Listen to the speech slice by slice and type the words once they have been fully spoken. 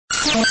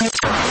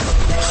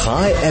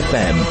High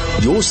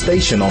FM, your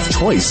station of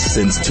choice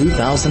since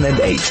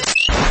 2008.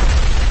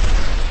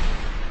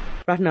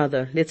 Right now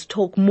though, let's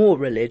talk more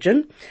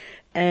religion.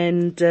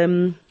 And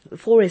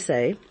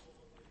 4SA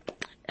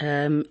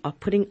are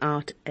putting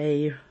out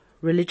a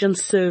religion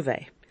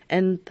survey.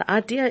 And the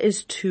idea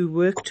is to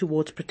work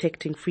towards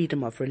protecting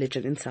freedom of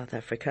religion in South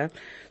Africa.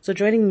 So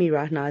joining me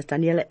right now is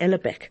Daniela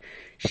Ellerbeck.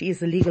 She is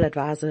the legal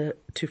advisor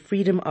to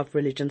Freedom of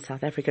Religion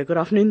South Africa. Good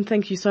afternoon.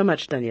 Thank you so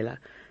much, Daniela.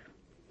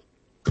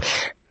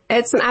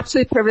 It's an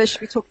absolute privilege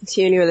to be talking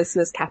to you and your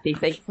listeners, Kathy.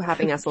 Thank you for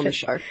having us on the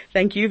show.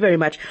 Thank you very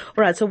much.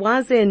 All right. So why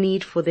is there a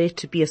need for there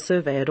to be a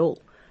survey at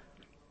all?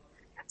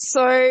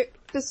 So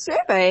the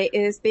survey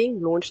is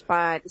being launched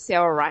by the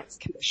Civil Rights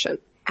Commission.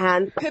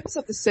 And the purpose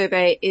of the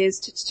survey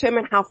is to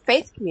determine how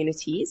faith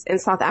communities in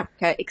South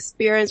Africa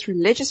experience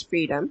religious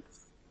freedom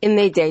in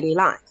their daily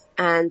life.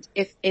 And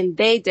if in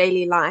their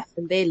daily life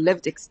and their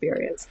lived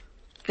experience,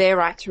 their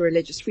right to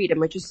religious freedom,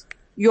 which is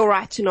your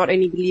right to not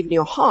only believe in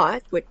your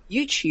heart what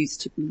you choose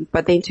to believe,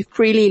 but then to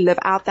freely live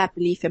out that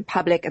belief in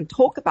public and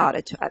talk about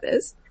it to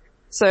others.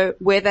 So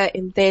whether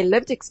in their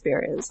lived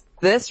experience,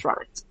 this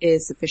right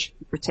is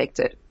sufficiently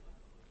protected.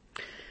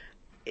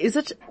 Is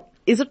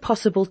it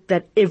possible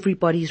that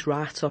everybody's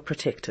rights are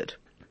protected?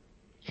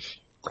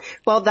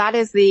 Well, that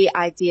is the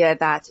idea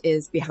that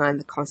is behind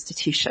the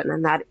Constitution,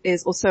 and that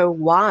is also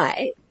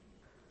why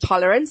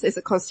tolerance is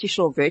a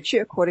constitutional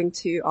virtue according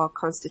to our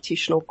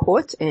Constitutional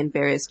Court in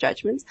various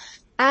judgments,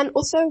 and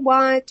also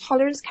why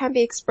tolerance can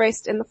be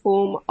expressed in the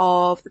form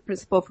of the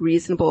principle of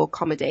reasonable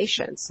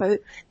accommodation. So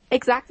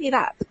exactly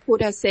that. The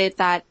court has said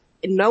that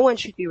no one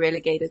should be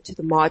relegated to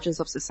the margins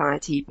of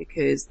society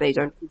because they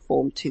don't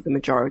conform to the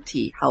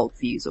majority held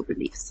views or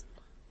beliefs.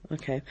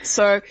 Okay.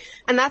 So,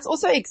 and that's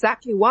also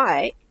exactly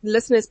why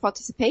listeners'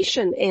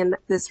 participation in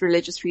this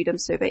religious freedom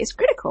survey is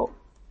critical,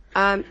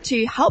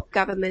 to help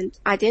government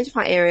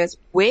identify areas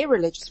where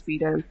religious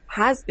freedom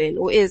has been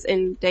or is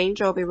in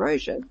danger of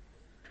erosion.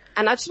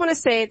 And I just want to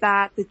say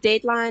that the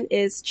deadline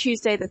is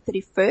Tuesday the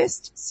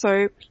 31st.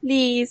 So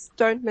please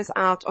don't miss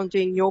out on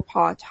doing your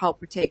part to help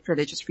protect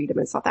religious freedom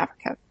in South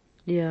Africa.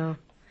 Yeah.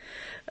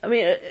 I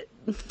mean,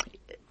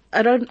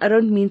 I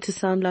don't mean to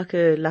sound like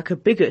a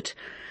bigot,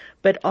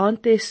 but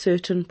aren't there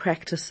certain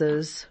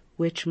practices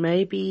which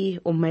maybe,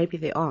 or maybe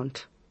they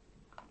aren't?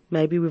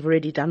 Maybe we've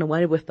already done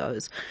away with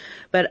those.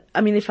 But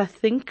I mean, if I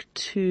think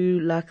to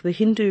like the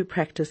Hindu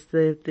practice,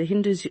 the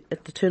Hindus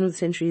at the turn of the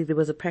century, there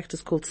was a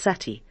practice called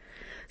sati.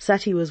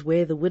 Sati was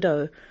where the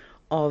widow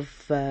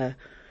of the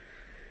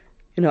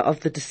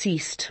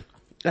deceased,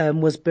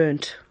 was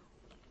burnt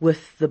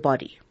with the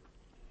body.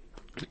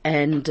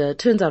 And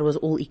turns out it was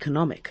all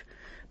economic,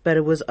 but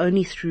it was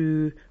only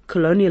through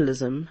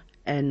colonialism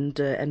and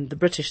the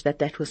British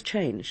that was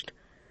changed.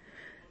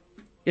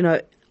 You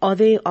know, are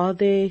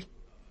there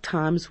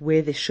times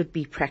where there should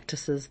be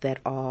practices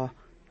that are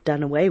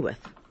done away with?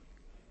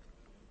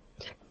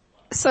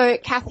 So,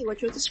 Kathy,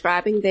 what you're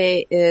describing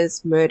there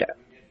is murder.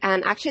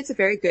 And actually it's a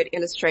very good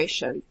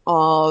illustration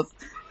of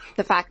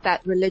the fact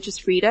that religious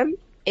freedom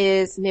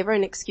is never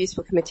an excuse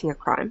for committing a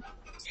crime.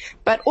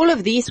 But all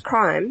of these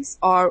crimes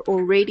are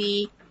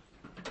already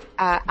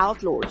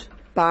outlawed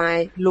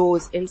by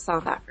laws in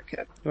South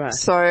Africa. Right.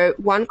 So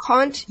one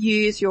can't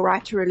use your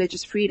right to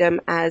religious freedom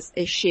as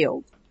a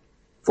shield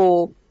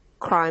for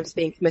crimes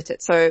being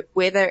committed. So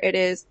whether it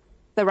is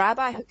the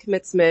rabbi who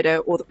commits murder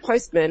or the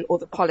postman or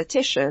the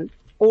politician,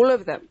 all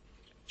of them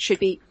should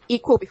be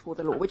equal before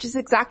the law, which is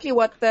exactly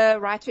what the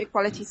right to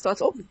equality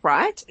starts off with,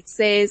 right? It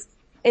says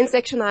in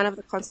Section 9 of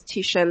the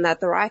Constitution that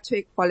the right to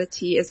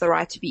equality is the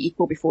right to be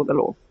equal before the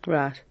law.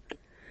 Right.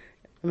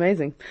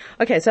 Amazing.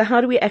 Okay, so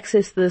how do we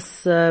access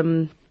this,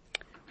 the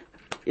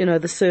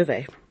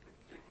survey?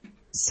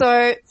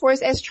 So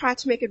 4SS tried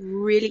to make it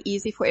really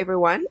easy for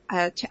everyone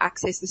to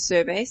access the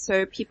survey.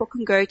 So people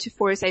can go to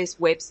 4SA's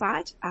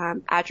website.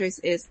 Address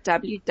is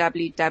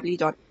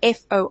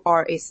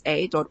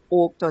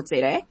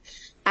www.forsa.org.za.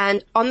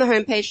 And on the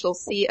homepage, they'll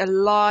see a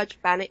large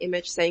banner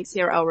image saying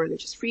CRL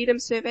Religious Freedom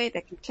Survey.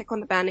 They can click on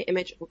the banner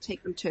image. It will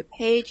take them to a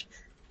page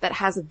that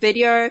has a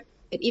video.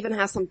 It even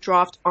has some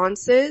draft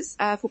answers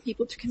for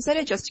people to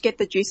consider just to get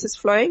the juices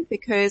flowing,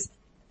 because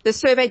the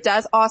survey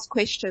does ask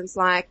questions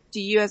like,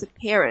 do you as a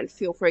parent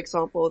feel, for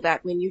example,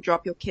 that when you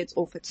drop your kids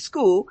off at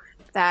school,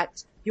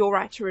 that your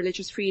right to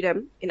religious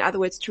freedom, in other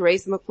words, to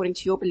raise them according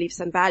to your beliefs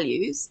and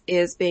values,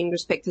 is being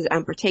respected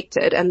and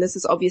protected? And this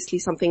is obviously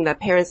something that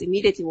parents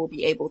immediately will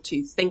be able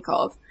to think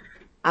of.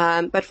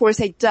 But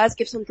 4SA does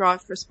give some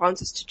draft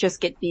responses to just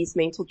get these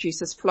mental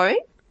juices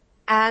flowing.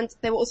 And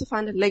they will also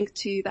find a link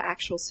to the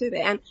actual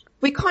survey. And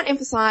we can't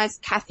emphasize,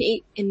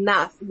 Kathy,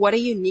 enough what a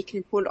unique and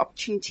important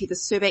opportunity the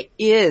survey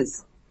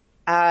is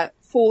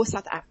for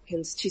South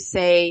Africans to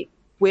say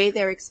where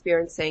they're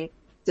experiencing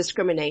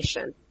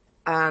discrimination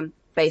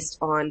based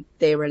on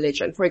their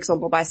religion. For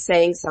example, by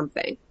saying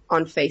something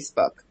on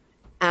Facebook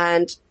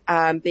and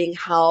being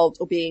held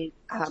or being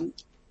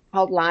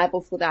held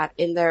liable for that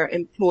in their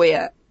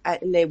employer,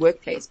 in their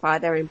workplace by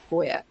their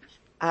employer.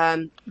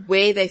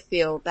 where they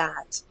feel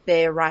that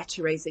their right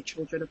to raise their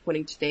children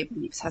according to their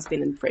beliefs has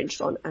been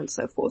infringed on, and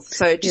so forth.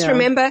 So just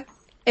remember,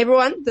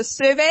 everyone, the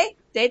survey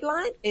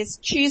deadline is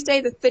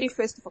Tuesday, the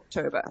 31st of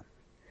October.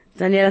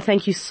 Daniela,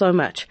 thank you so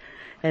much.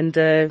 And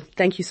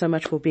thank you so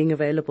much for being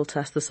available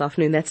to us this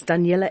afternoon. That's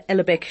Daniela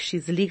Ellerbeck.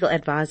 She's the legal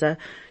advisor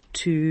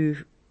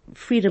to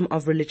Freedom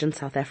of Religion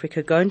South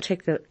Africa. Go and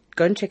check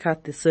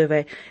out the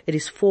survey. It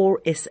is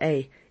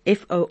forsa,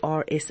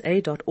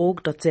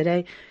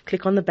 forsa.org.za.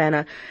 Click on the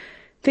banner.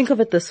 Think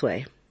of it this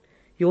way.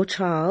 Your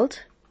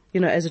child,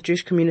 as a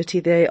Jewish community,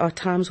 there are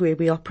times where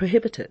we are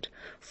prohibited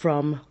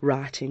from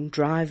writing,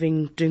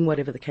 driving, doing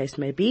whatever the case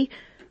may be.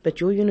 But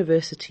your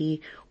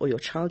university or your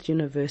child's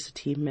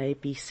university may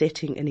be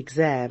setting an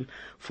exam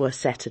for a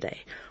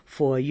Saturday,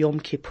 for a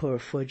Yom Kippur,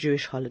 for a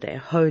Jewish holiday, a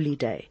holy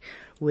day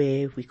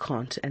where we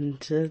can't.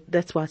 And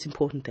that's why it's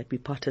important that we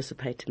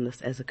participate in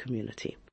this as a community.